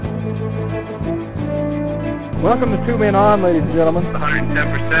Welcome to Two Men On, ladies and gentlemen.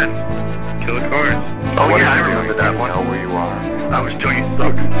 110%. Killer Cards. Oh yeah, I remember that one. Know where you are. I was doing it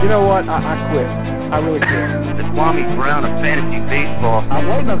sucked. You know what? I quit. I really quit. The Kwame Brown of fantasy baseball. I'm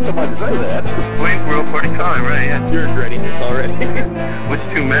waiting on somebody to say that. Waiting for a party calling, right? Yeah. You're regretting this already. Which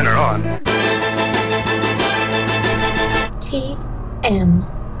two men are on?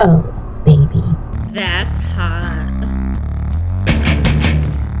 TMO, baby. That's hot.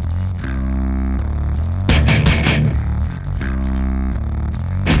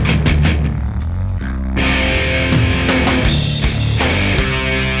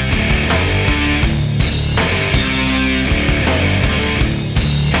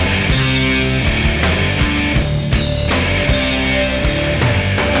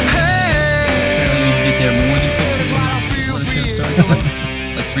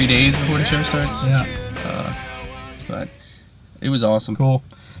 Like 3 days before the show starts. Yeah. But it was awesome. Cool.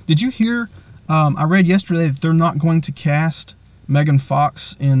 Did you hear? I read yesterday that they're not going to cast Megan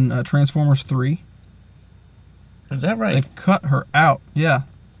Fox in Transformers 3. Is that right? They've cut her out. Yeah.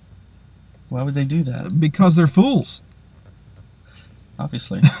 Why would they do that? Because they're fools.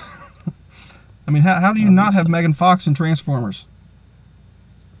 Obviously. I mean, how do you not have Megan Fox in Transformers?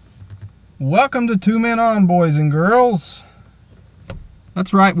 Welcome to Two Men On, boys and girls.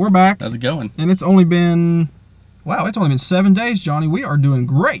 That's right, we're back. How's it going? And it's only been 7 days, Johnny. We are doing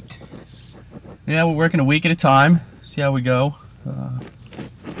great. Yeah, we're working a week at a time. See how we go.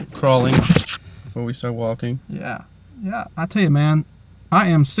 Crawling before we start walking. Yeah. I tell you, man, I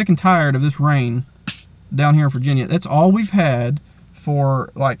am sick and tired of this rain down here in Virginia. That's all we've had for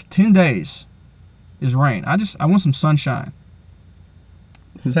like 10 days is rain. I want some sunshine.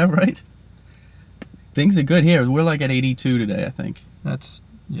 Is that right? Things are good here. We're like at 82 today, I think. That's,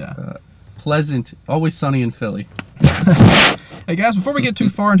 yeah. Pleasant. Always sunny in Philly. Hey, guys, before we get too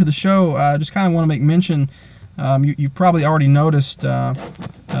far into the show, I just kind of want to make mention, you probably already noticed a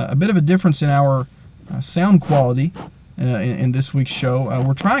bit of a difference in our sound quality in this week's show.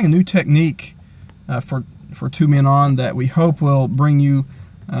 We're trying a new technique for Two Men On that we hope will bring you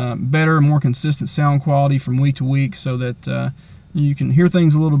better, more consistent sound quality from week to week so that you can hear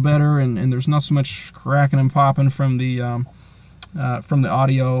things a little better and there's not so much cracking and popping from the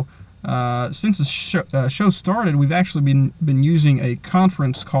audio. Since the show started, we've actually been using a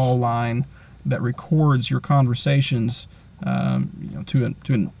conference call line that records your conversations to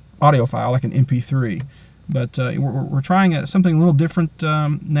an audio file, like an MP3. But we're trying something a little different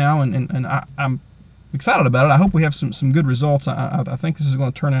now, and I'm excited about it. I hope we have some good results. I think this is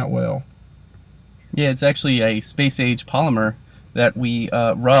going to turn out well. Yeah, it's actually a space-age polymer that we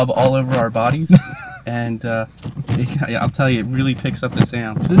rub all over our bodies, and I'll tell you, it really picks up the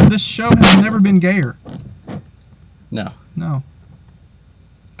sound. This show has never been gayer. No.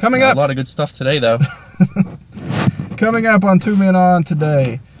 Coming up, a lot of good stuff today, though. Coming up on Two Men On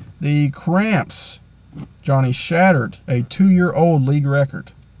today, the Cramps, Johnny, shattered a 2-year-old league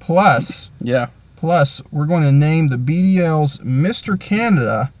record. Plus, we're going to name the BDL's Mr.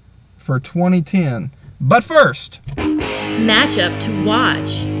 Canada for 2010. But first, Matchup to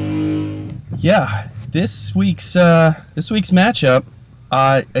watch. Yeah, this week's matchup.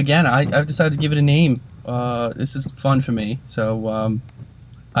 Again, I've decided to give it a name. This is fun for me, so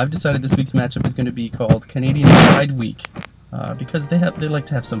I've decided this week's matchup is going to be called Canadian Pride Week because they like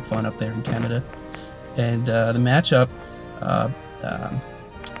to have some fun up there in Canada, and the matchup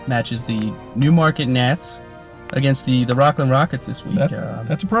matches the Newmarket Nats against the Rockland Rockets this week.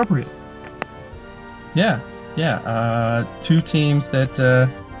 That's appropriate. Yeah. Two teams that,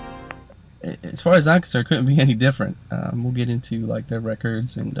 as far as I'm concerned, couldn't be any different. We'll get into like their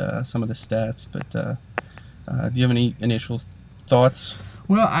records and some of the stats. But do you have any initial thoughts?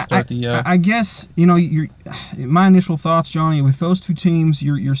 Well, I guess my initial thoughts, Johnny, with those two teams,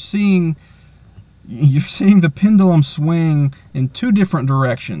 you're seeing the pendulum swing in two different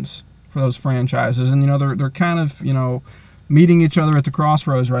directions for those franchises, and they're kind of meeting each other at the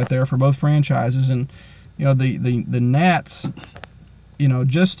crossroads right there for both franchises. And the Nats,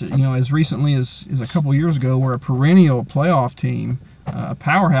 just as recently as a couple years ago, were a perennial playoff team, a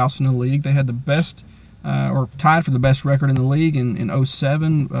powerhouse in the league. They had the best or tied for the best record in the league in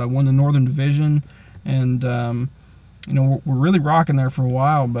 2007, won the Northern Division, and we're really rocking there for a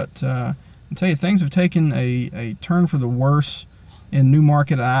while. But I tell you, things have taken a turn for the worse in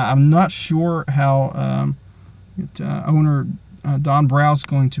Newmarket. I'm not sure how owner Don Brow's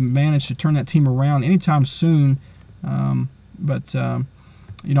going to manage to turn that team around anytime soon. But on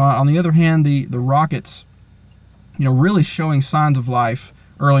the other hand, the Rockets, really showing signs of life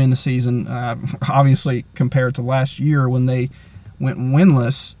early in the season. Obviously, compared to last year when they went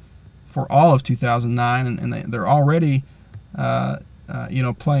winless for all of 2009, and they're already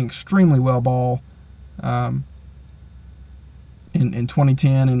playing extremely well ball in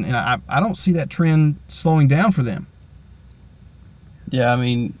 2010, and I don't see that trend slowing down for them. Yeah, I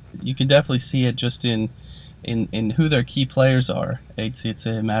mean, you can definitely see it just in who their key players are. It's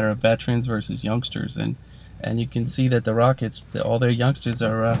a matter of veterans versus youngsters, and you can see that the Rockets, all their youngsters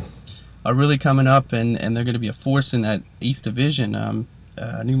are really coming up, and they're going to be a force in that East Division.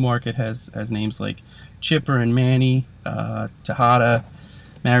 Newmarket has names like Chipper and Manny, Tejada,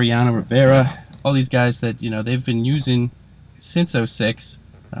 Mariano Rivera, all these guys that they've been using since '06.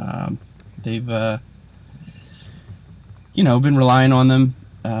 They've been relying on them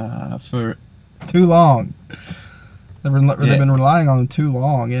for too long. They've been relying on them too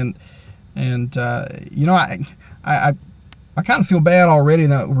long, and I kind of feel bad already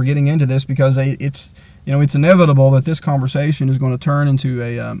that we're getting into this, because it's inevitable that this conversation is going to turn into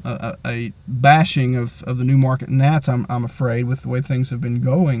a bashing of the Newmarket Nats. I'm afraid, with the way things have been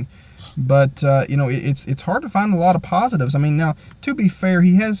going. But it's hard to find a lot of positives. I mean, now, to be fair,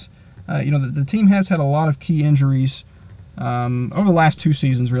 he has the team has had a lot of key injuries over the last 2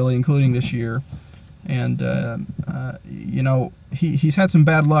 seasons, really, including this year. And he's had some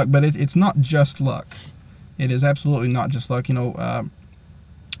bad luck, but it's not just luck. It is absolutely not just luck.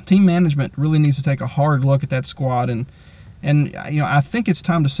 Team management really needs to take a hard look at that squad, and I think it's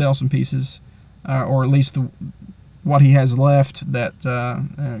time to sell some pieces, or at least what he has left that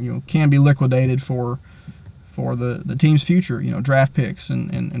can be liquidated for the team's future. Draft picks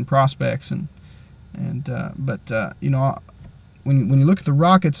and prospects but when you look at the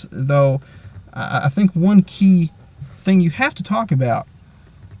Rockets, though, I think one key thing you have to talk about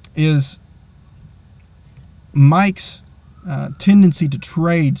is Mike's tendency to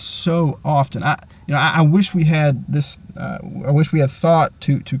trade so often. I wish we had this. I wish we had thought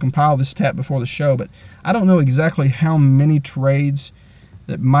to compile this stat before the show, but I don't know exactly how many trades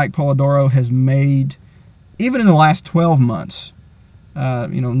that Mike Polidoro has made, even in the last 12 months.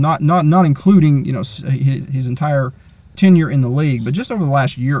 Not including his entire tenure in the league, but just over the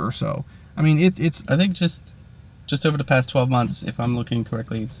last year or so. I mean, it's. I think just over the past 12 months, if I'm looking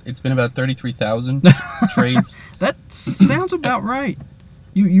correctly, it's been about 33,000 trades. That sounds about right.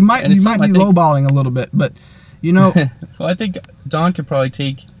 You might be lowballing a little bit, but well, I think Don could probably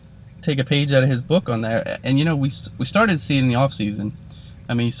take a page out of his book on that. And we started to see it in the off season.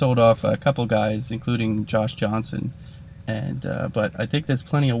 I mean, he sold off a couple guys, including Josh Johnson, and but I think there's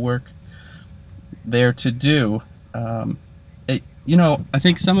plenty of work there to do. I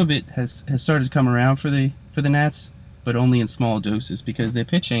think some of it has started to come around for the Nats, but only in small doses, because their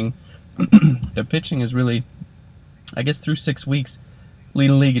pitching is really, I guess, through 6 weeks,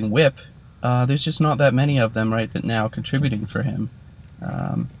 leading the league in WHIP. There's just not that many of them right that now contributing for him.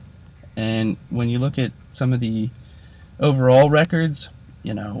 And when you look at some of the overall records,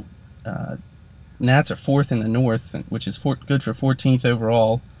 Nats are 4th in the North, which is good for 14th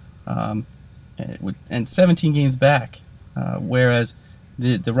overall, and 17 games back. Whereas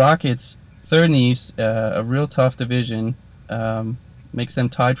the Rockets, 3rd in the East, a real tough division, makes them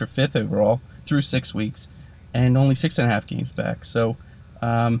tied for 5th overall through 6 weeks, and only 6.5 games back. So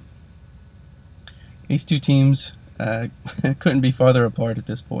these two teams couldn't be farther apart at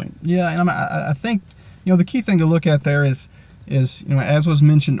this point. Yeah, and I think the key thing to look at there is as was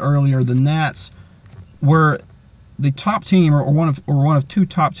mentioned earlier, the Nats were the top team, or one of 2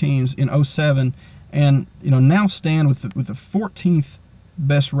 top teams in '07, and now stand with the 14th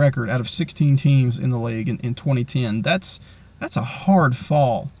best record out of 16 teams in the league in 2010. That's a hard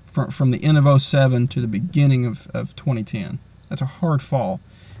fall from the end of '07 to the beginning of 2010. That's a hard fall,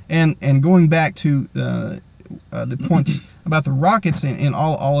 and going back to the points about the Rockets and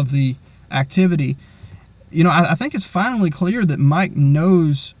all of the activity, I think it's finally clear that Mike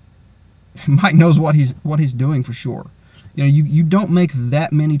knows what he's doing for sure. You don't make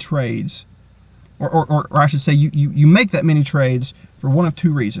that many trades, or I should say you make that many trades for one of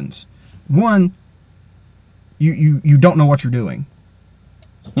 2 reasons. One, you don't know what you're doing.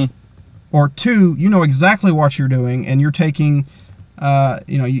 Or 2, you know exactly what you're doing, and you're taking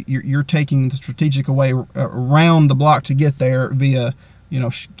you're taking the strategic way around the block to get there via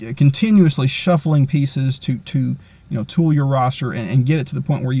continuously shuffling pieces to tool your roster and get it to the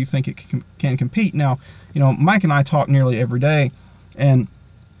point where you think it can compete. Now, Mike and I talk nearly every day, and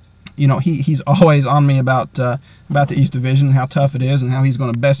he's always on me about the East Division and how tough it is and how he's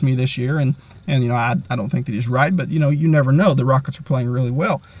going to best me this year. And I don't think that he's right, but you never know. The Rockets are playing really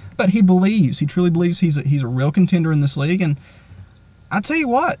well, but he truly believes he's a real contender in this league. And I tell you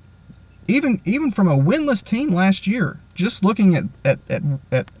what, even from a winless team last year, just looking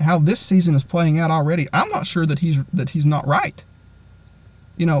at how this season is playing out already, I'm not sure that he's not right.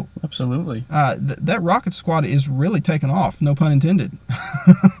 You know, absolutely. That Rockets squad is really taking off. No pun intended.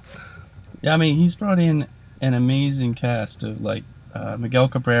 Yeah, I mean, he's brought in an amazing cast of like Miguel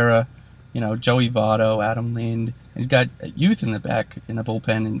Cabrera, you know, Joey Votto, Adam Lind. He's got youth in the back in the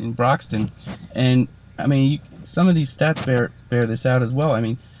bullpen in Broxton, and I mean, some of these stats bear this out as well. I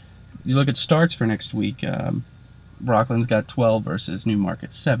mean, you look at starts for next week. Rockland's got 12 versus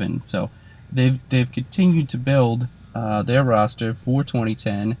Newmarket 7. So they've continued to build their roster for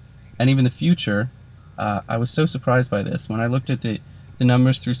 2010 and even the future. I was so surprised by this when I looked at the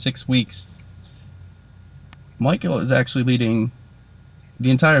numbers through 6 weeks. Michael is actually leading the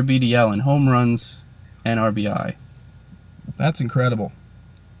entire BDL in home runs and RBI. That's incredible.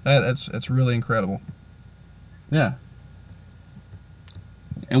 That's really incredible. Yeah.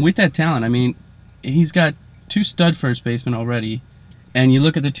 And with that talent, I mean, he's got 2 stud first basemen already. And you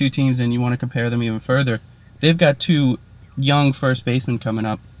look at the 2 teams and you want to compare them even further. They've got 2 young first basemen coming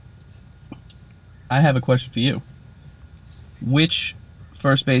up. I have a question for you. Which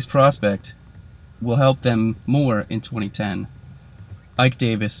first base prospect will help them more in 2010? Ike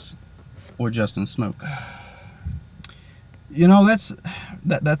Davis or Justin Smoke? You know, that's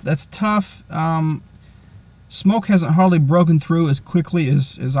tough. Smoke hasn't hardly broken through as quickly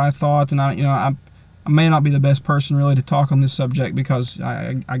as I thought, and I may not be the best person really to talk on this subject because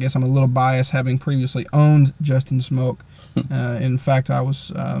I guess I'm a little biased, having previously owned Justin Smoke. In fact, I was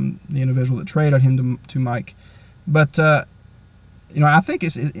the individual that traded him to Mike. But I think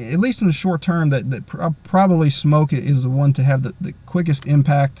it's, at least in the short term, that probably Smoke is the one to have the quickest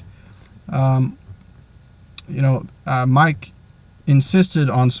impact. Mike insisted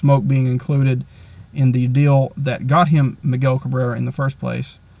on Smoke being included in the deal that got him Miguel Cabrera in the first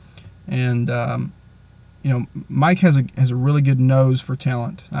place, and Mike has a really good nose for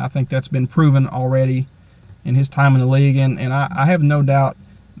talent. I think that's been proven already in his time in the league, and I have no doubt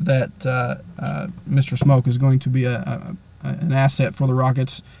that Mr. Smoke is going to be an asset for the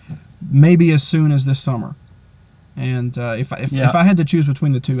Rockets, maybe as soon as this summer. And if I had to choose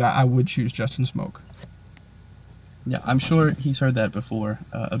between the two, I would choose Justin Smoke. Yeah, I'm sure he's heard that before.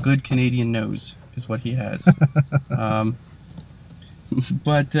 A good Canadian nose is what he has.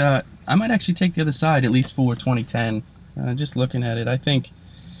 But I might actually take the other side, at least for 2010. Just looking at it, I think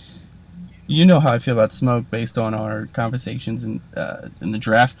you know how I feel about Smoke based on our conversations in the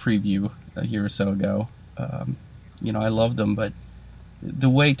draft preview a year or so ago. I loved him, but the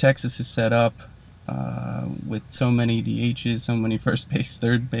way Texas is set up with so many DHs, so many first base,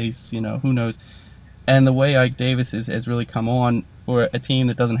 third base, who knows. And the way Ike Davis has really come on for a team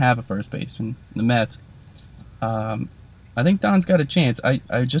that doesn't have a first baseman, the Mets, I think Don's got a chance.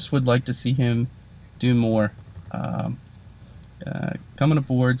 I just would like to see him do more. Coming to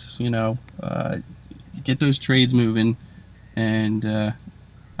boards, get those trades moving. And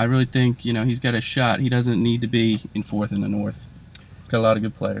I really think, he's got a shot. He doesn't need to be in 4th in the North. He's got a lot of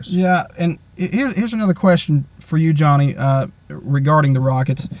good players. Yeah, and here's another question for you, Johnny, regarding the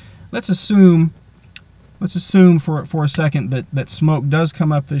Rockets. Let's assume for a second that Smoke does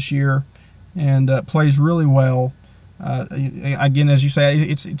come up this year and plays really well. Again, as you say,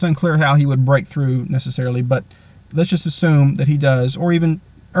 it's unclear how he would break through necessarily, but let's just assume that he does, or even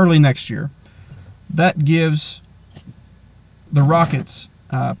early next year. That gives the Rockets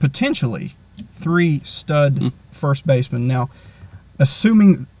potentially 3 stud first basemen. Now,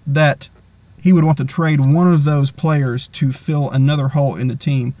 assuming that he would want to trade one of those players to fill another hole in the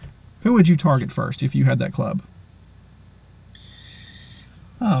team, who would you target first if you had that club?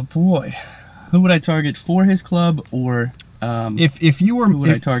 Oh boy, who would I target for his club, or if you were, who would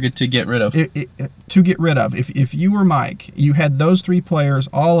I target to get rid of? To get rid of, if you were Mike, you had those 3 players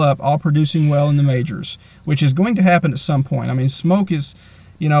all up, all producing well in the majors, which is going to happen at some point. I mean, Smoke is,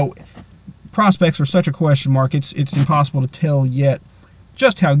 prospects are such a question mark. It's impossible to tell yet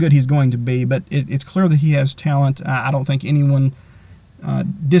just how good he's going to be, but it's clear that he has talent. I don't think anyone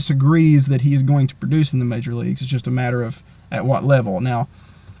disagrees that he is going to produce in the major leagues. It's just a matter of at what level. Now,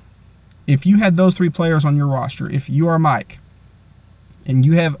 if you had those 3 players on your roster, if you are Mike, and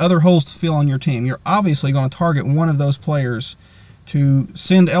you have other holes to fill on your team, you're obviously going to target one of those players to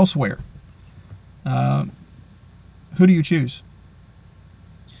send elsewhere. Who do you choose?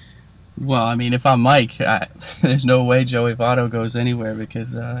 Well, I mean, if I'm Mike, there's no way Joey Votto goes anywhere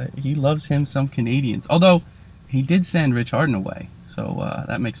because he loves him some Canadians. Although, he did send Rich Harden away, so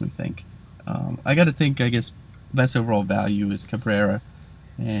that makes me think. I got to think, I guess, best overall value is Cabrera,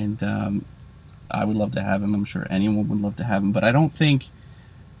 and I would love to have him. I'm sure anyone would love to have him, but I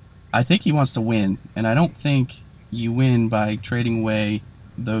think he wants to win, and I don't think you win by trading away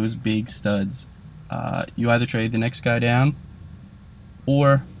those big studs. You either trade the next guy down,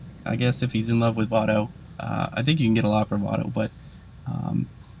 or I guess if he's in love with Votto, I think you can get a lot for Votto, but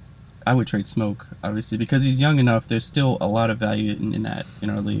I would trade Smoke, obviously, because he's young enough. There's still a lot of value in that in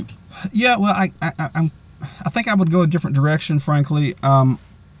our league. Yeah, well, I think I would go a different direction, frankly.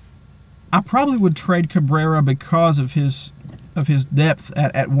 I probably would trade Cabrera because of his depth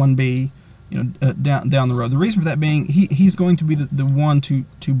at 1B, down the road. The reason for that being he's going to be the one to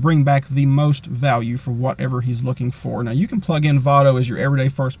bring back the most value for whatever he's looking for. Now you can plug in Votto as your everyday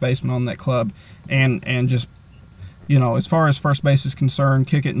first baseman on that club, and just as far as first base is concerned,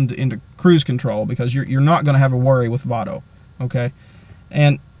 kick it into cruise control because you're not going to have a worry with Votto, okay?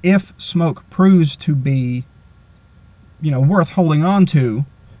 And if Smoke proves to be worth holding on to,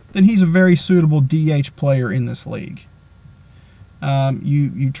 then he's a very suitable DH player in this league.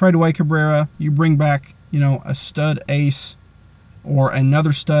 You trade away Cabrera, you bring back a stud ace or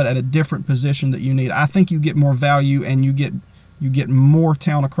another stud at a different position that you need. I think you get more value and you get more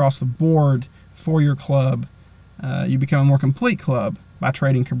talent across the board for your club. You become a more complete club by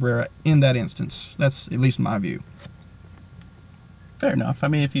trading Cabrera in that instance. That's at least my view. Fair enough. I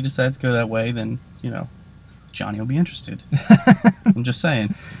mean, if he decides to go that way, then Johnny will be interested. I'm just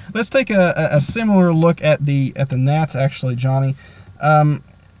saying. Let's take a similar look at the Nats, actually, Johnny.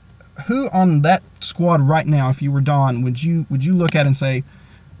 Who on that squad right now, if you were Don, would you look at and say,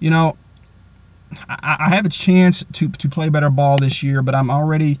 I have a chance to play better ball this year, but I'm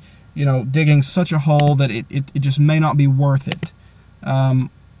already digging such a hole that it just may not be worth it, and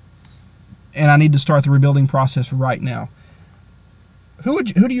I need to start the rebuilding process right now. Who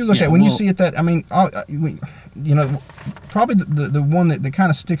do you look at when you see it? That I mean, probably the one that kind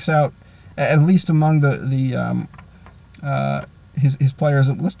of sticks out, at least among his players.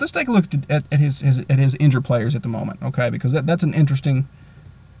 Let's take a look at his injured players at the moment, okay? Because that's an interesting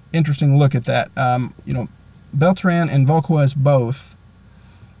look at that. Beltran and Volquez both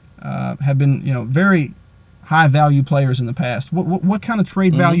have been very high value players in the past. What kind of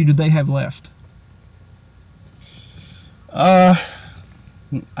trade value do they have left?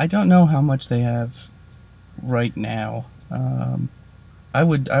 I don't know how much they have right now. I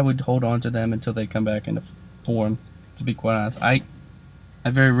would hold on to them until they come back into form, to be quite honest. I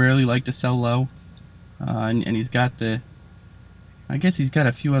very rarely like to sell low, and he's got I guess he's got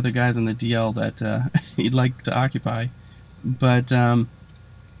a few other guys on the DL that he'd like to occupy, but I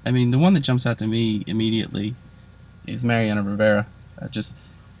mean the one that jumps out to me immediately is Mariano Rivera.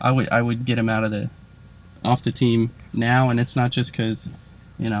 I would get him off the team now, and it's not just because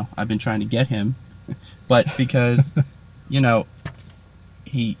I've been trying to get him, but because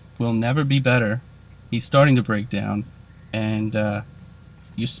he will never be better. He's starting to break down, and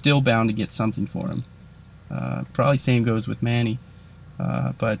you're still bound to get something for him. Probably same goes with Manny,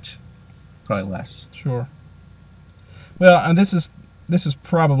 but probably less. Sure. Well, and this is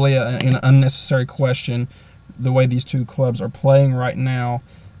probably an unnecessary question, the way these two clubs are playing right now.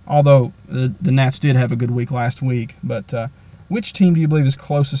 Although the Nats did have a good week last week, but which team do you believe is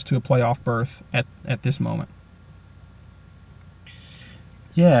closest to a playoff berth at this moment?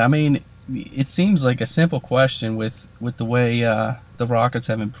 Yeah, I mean, it seems like a simple question with the way the Rockets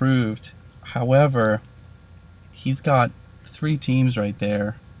have improved. However, he's got 3 teams right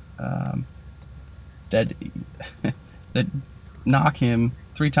there that knock him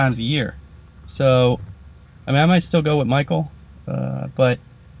 3 times a year. So, I mean, I might still go with Michael, but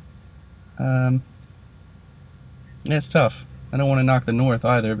yeah, it's tough. I don't want to knock the North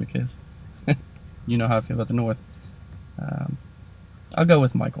either because you know how I feel about the North. I'll go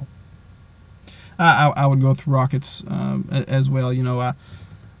with Michael. I would go with Rockets as well. The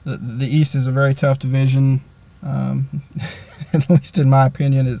East is a very tough division. At least in my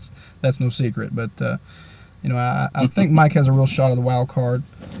opinion, that's no secret. But I think Mike has a real shot of the wild card,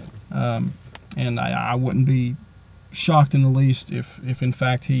 and I wouldn't be shocked in the least if in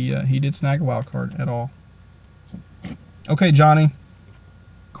fact he did snag a wild card at all. Okay, Johnny.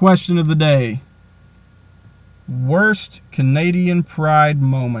 Question of the day. Worst Canadian Pride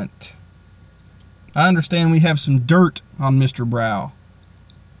moment. I understand we have some dirt on Mr. Brow.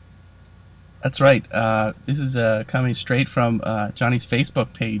 That's right. This is coming straight from Johnny's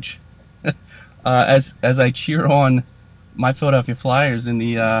Facebook page. As I cheer on my Philadelphia Flyers in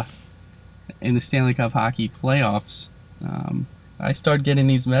the Stanley Cup hockey playoffs, I start getting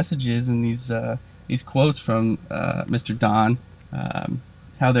these messages and these quotes from Mr. Don,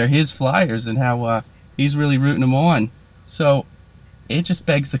 how they're his Flyers and how he's really rooting them on. So it just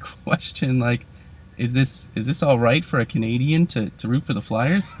begs the question, like, is this all right for a Canadian to root for the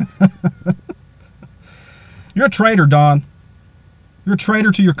Flyers? You're a traitor, Don. You're a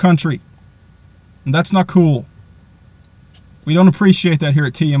traitor to your country. And that's not cool. We don't appreciate that here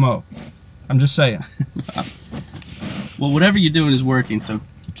at TMO. I'm just saying. Well, whatever you're doing is working, so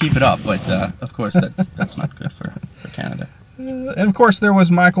keep it up. But, of course, that's not good for Canada. And, of course, there was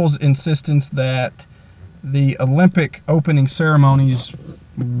Michael's insistence that the Olympic opening ceremonies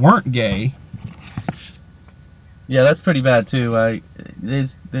weren't gay. Yeah, that's pretty bad, too.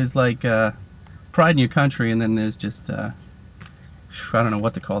 There's like pride in your country, and then there's just, I don't know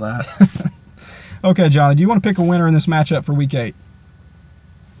what to call that. Okay, Johnny, do you want to pick a winner in this matchup for Week 8?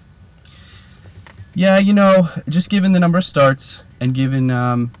 Yeah, just given the number of starts and given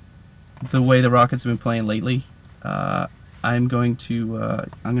the way the Rockets have been playing lately, I'm going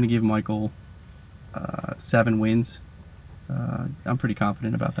to give Michael 7 wins. I'm pretty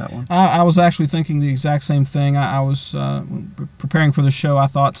confident about that one. I was actually thinking the exact same thing. I was preparing for the show. I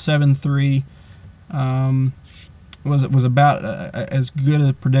thought 7-3 was about as good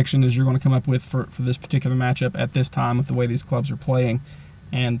a prediction as you're going to come up with for this particular matchup at this time with the way these clubs are playing.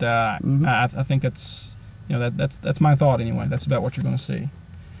 And I think that's that's my thought anyway. That's about what you're going to see.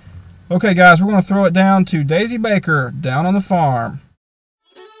 Okay, guys, we're going to throw it down to Daisy Baker down on the farm.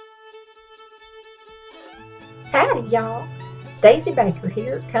 Howdy, y'all. Daisy Baker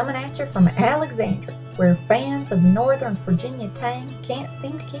here, coming at you from Alexandria, where fans of Northern Virginia Tang can't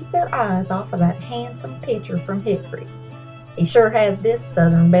seem to keep their eyes off of that handsome pitcher from Hickory. He sure has this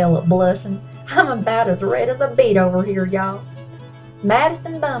Southern belle a blushing. I'm about as red as a beet over here, y'all.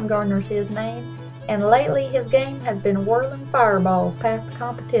 Madison Bumgarner's his name, and lately his game has been whirling fireballs past the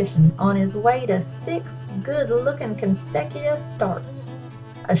competition on his way to 6 good-looking consecutive starts.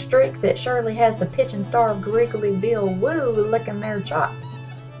 A streak that surely has the pitching star of Grigglyville Woo licking their chops.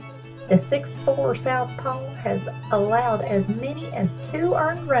 The 6'4" southpaw has allowed as many as 2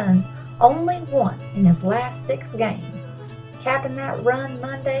 earned runs only once in his last 6 games, capping that run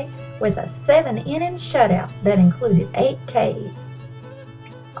Monday with a 7-inning shutout that included 8 Ks.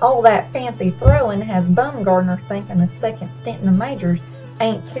 All that fancy throwing has Bumgarner thinking a second stint in the majors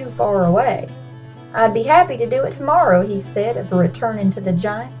ain't too far away. I'd be happy to do it tomorrow, he said, of returning to the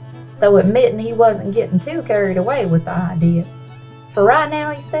Giants, though admitting he wasn't getting too carried away with the idea. For right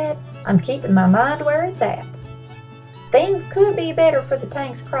now, he said, I'm keeping my mind where it's at. Things could be better for the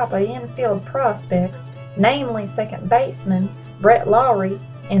Tank's crop of infield prospects, namely second baseman Brett Lowry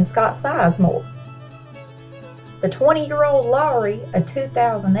and Scott Sizemore. The 20-year-old Lowry, a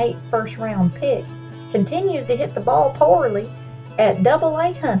 2008 first-round pick, continues to hit the ball poorly at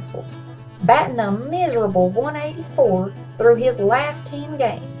Double-A Huntsville, batting a miserable 184 through his last 10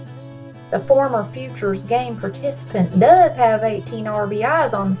 games. The former Futures game participant does have 18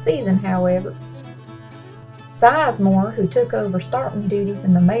 RBIs on the season, however. Sizemore, who took over starting duties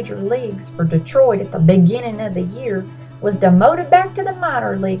in the major leagues for Detroit at the beginning of the year, was demoted back to the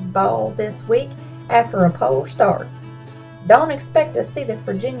minor league ball this week after a poor start. Don't expect to see the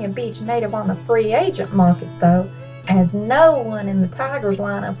Virginia Beach native on the free agent market, though, as no one in the Tigers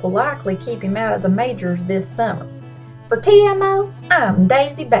lineup will likely keep him out of the majors this summer. For TMO, I'm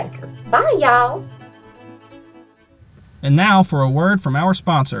Daisy Baker. Bye, y'all. And now for a word from our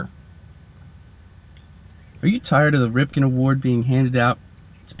sponsor. Are you tired of the Ripken Award being handed out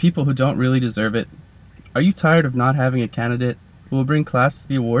to people who don't really deserve it? Are you tired of not having a candidate who will bring class to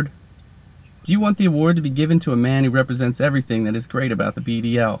the award? Do you want the award to be given to a man who represents everything that is great about the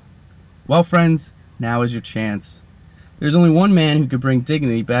BDL? Well, friends, now is your chance. There's only one man who could bring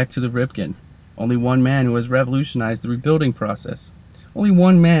dignity back to the Ripken. Only one man who has revolutionized the rebuilding process. Only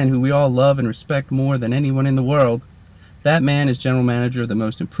one man who we all love and respect more than anyone in the world. That man is general manager of the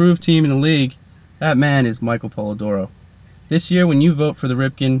most improved team in the league. That man is Michael Polidoro. This year, when you vote for the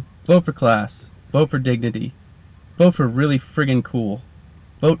Ripken, vote for class. Vote for dignity. Vote for really friggin' cool.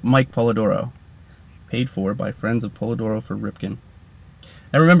 Vote Mike Polidoro. Paid for by Friends of Polidoro for Ripken.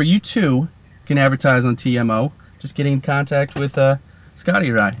 And remember, you too can advertise on TMO. Just getting in contact with Scotty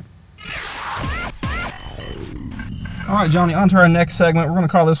or I. All right, Johnny, on to our next segment. We're going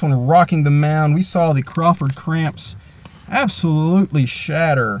to call this one Rocking the Mound. We saw the Crawford Cramps absolutely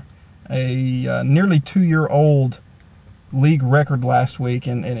shatter a nearly 2-year-old league record last week,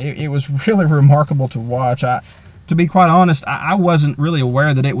 and it was really remarkable to watch. To be quite honest, I wasn't really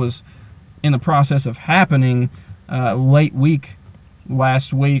aware that it was in the process of happening late week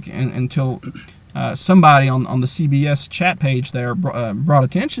last week until somebody on the CBS chat page there brought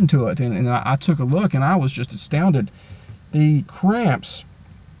attention to it, and I took a look, and I was just astounded. The Cramps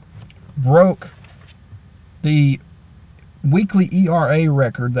broke the weekly ERA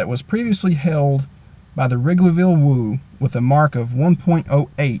record that was previously held by the Wrigleyville Woo with a mark of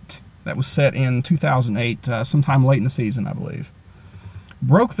 1.08 that was set in 2008, sometime late in the season, I believe.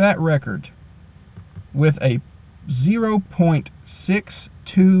 Broke that record with a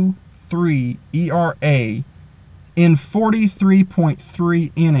 0.623 ERA in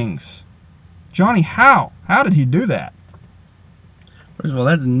 43.3 innings. Johnny, how? How did he do that? First of all,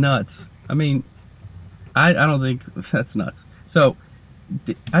 that's nuts. I mean, I don't think that's nuts. So,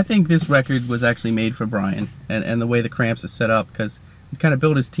 I think this record was actually made for Brian and the way the Cramps is set up, because he's kind of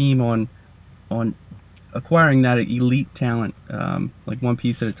built his team on acquiring that elite talent, like one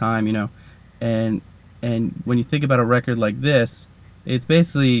piece at a time, you know. And when you think about a record like this, it's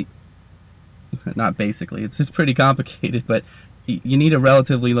basically, not basically, it's pretty complicated, but you need a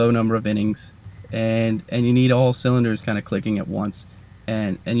relatively low number of innings, and you need all cylinders kind of clicking at once.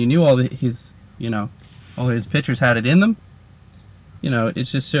 And you knew all his pitchers had it in them. You know, it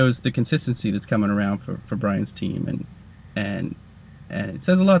just shows the consistency that's coming around for Brian's team, and it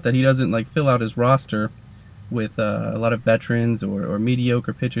says a lot that he doesn't like fill out his roster with a lot of veterans or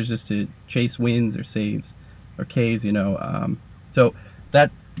mediocre pitchers just to chase wins or saves or Ks. You know, so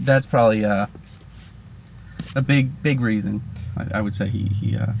that's probably a big reason. I would say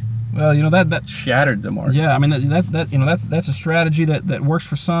he well, you know, that shattered the mark. Yeah, I mean that's a strategy that works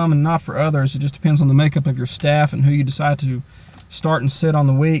for some and not for others. It just depends on the makeup of your staff and who you decide to start and sit on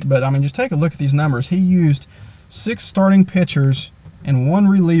the week. But I mean, just take a look at these numbers. He used 6 starting pitchers and 1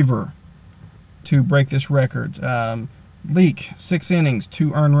 reliever to break this record. Leake, 6 innings,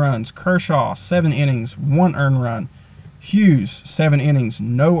 2 earned runs. Kershaw, 7 innings, 1 earned run. Hughes, 7 innings,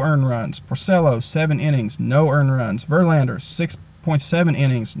 no earned runs. Porcello, 7 innings, no earned runs. Verlander, 6.7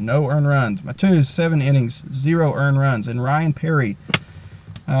 innings, no earned runs. Matuz, 7 innings, 0 earned runs. And Ryan Perry,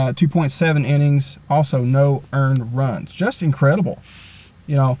 2.7 innings, also no earned runs. Just incredible,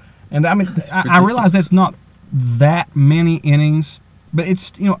 you know. And I mean, I realize that's not that many innings, but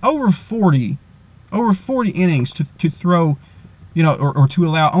it's, you know, over 40 innings to throw, you know, or to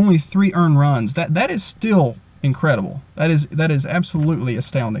allow only 3 earned runs. That is still incredible. That is absolutely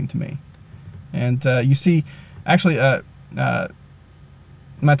astounding to me. And you see, actually,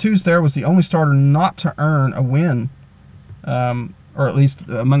 Matuz there was the only starter not to earn a win, or at least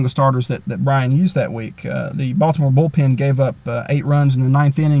among the starters that Brian used that week. The Baltimore bullpen gave up 8 runs in the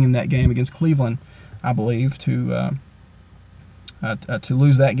 9th inning in that game against Cleveland, I believe, to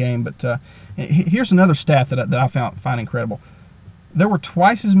lose that game. But here's another stat that I find incredible. There were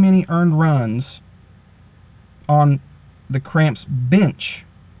twice as many earned runs on the Cramps bench,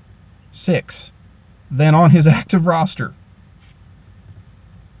 6, than on his active roster.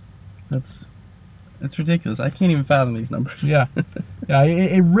 That's ridiculous. I can't even fathom these numbers. Yeah,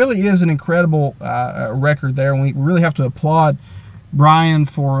 it really is an incredible record there, and we really have to applaud Brian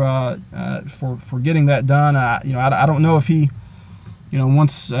for getting that done. I don't know if he, you know,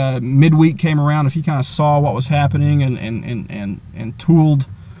 once midweek came around, if he kind of saw what was happening and tooled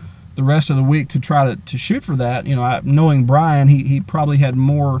the rest of the week to try to shoot for that. You know, knowing Brian, he probably had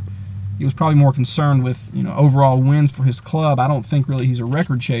more. He was probably more concerned with, you know, overall wins for his club. I don't think really he's a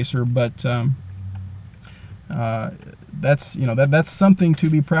record chaser, but that's, you know, that's something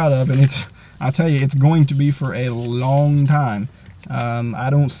to be proud of, and I'll tell you, it's going to be for a long time. I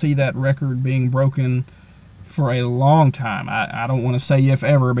don't see that record being broken for a long time. I don't want to say if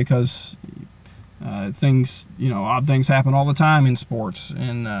ever, because things, you know, odd things happen all the time in sports,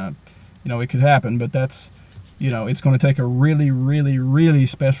 and you know, it could happen, but that's, you know, it's going to take a really, really, really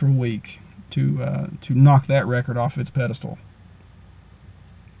special week to knock that record off its pedestal.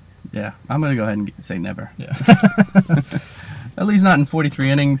 Yeah, I'm going to go ahead and say never. Yeah. At least not in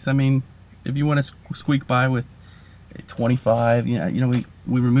 43 innings. I mean, if you want to squeak by with 25, you know, we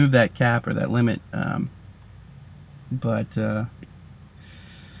removed that cap or that limit. But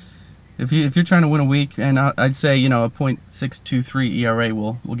if you're trying to win a week, and I'd say, you know, a .623 ERA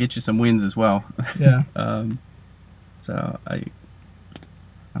will get you some wins as well. Yeah. So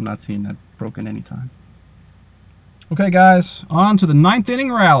I'm not seeing that broken anytime. Okay, guys, on to the 9th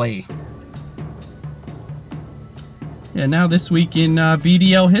inning rally. Yeah, now this week in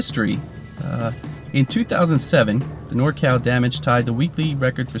BDL history. In 2007, the NorCal Damage tied the weekly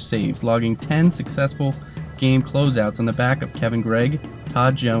record for saves, logging 10 successful game closeouts on the back of Kevin Gregg,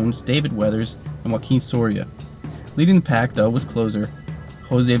 Todd Jones, David Weathers, and Joaquin Soria. Leading the pack, though, was closer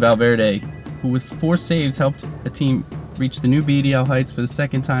Jose Valverde, who with 4 saves helped the team reach the new BDL heights for the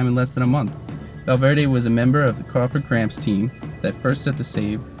second time in less than a month. Valverde was a member of the Crawford Cramps team that first set the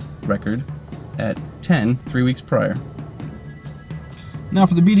save record at 10 3 weeks prior. Now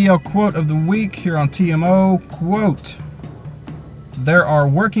for the BDL quote of the week here on TMO. Quote, "There are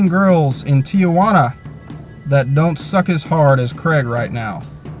working girls in Tijuana that don't suck as hard as Craig right now."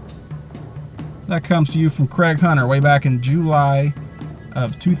 That comes to you from Craig Hunter way back in July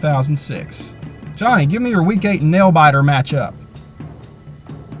of 2006. Johnny, give me your Week 8 nail-biter matchup.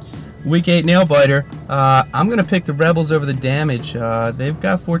 Week 8 nail biter. I'm going to pick the Rebels over the Damage. They've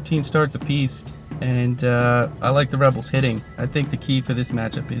got 14 starts apiece, and I like the Rebels hitting. I think the key for this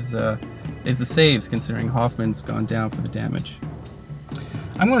matchup is the saves, considering Hoffman's gone down for the Damage.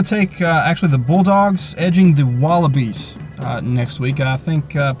 I'm going to take actually the Bulldogs edging the Wallabies next week. I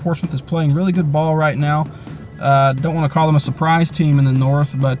think Portsmouth is playing really good ball right now. Don't want to call them a surprise team in the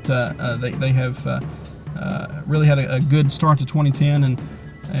North, but they have really had a good start to 2010,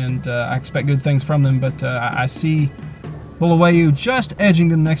 and I expect good things from them. But I see Bulawayo just edging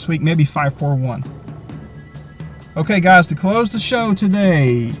them next week, maybe 5-4-1. Okay, guys, to close the show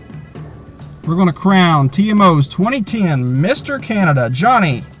today, we're going to crown TMO's 2010 Mr. Canada.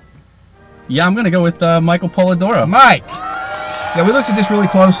 Johnny. Yeah, I'm going to go with Michael Polidoro. Mike. Yeah, we looked at this really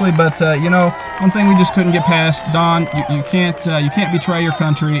closely, but one thing we just couldn't get past. Don, you can't betray your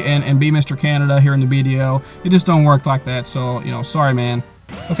country and be Mr. Canada here in the BDL. It just don't work like that. So sorry, man.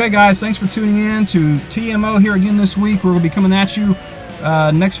 Okay, guys, thanks for tuning in to TMO here again this week. We're gonna be coming at you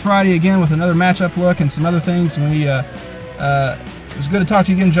next Friday again with another matchup look and some other things. It was good to talk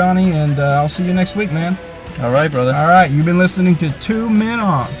to you again, Johnny, and I'll see you next week, man. All right, brother. All right, you've been listening to 2 Men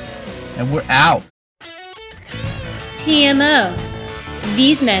On. And we're out. TMO.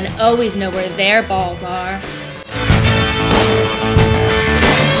 These men always know where their balls are.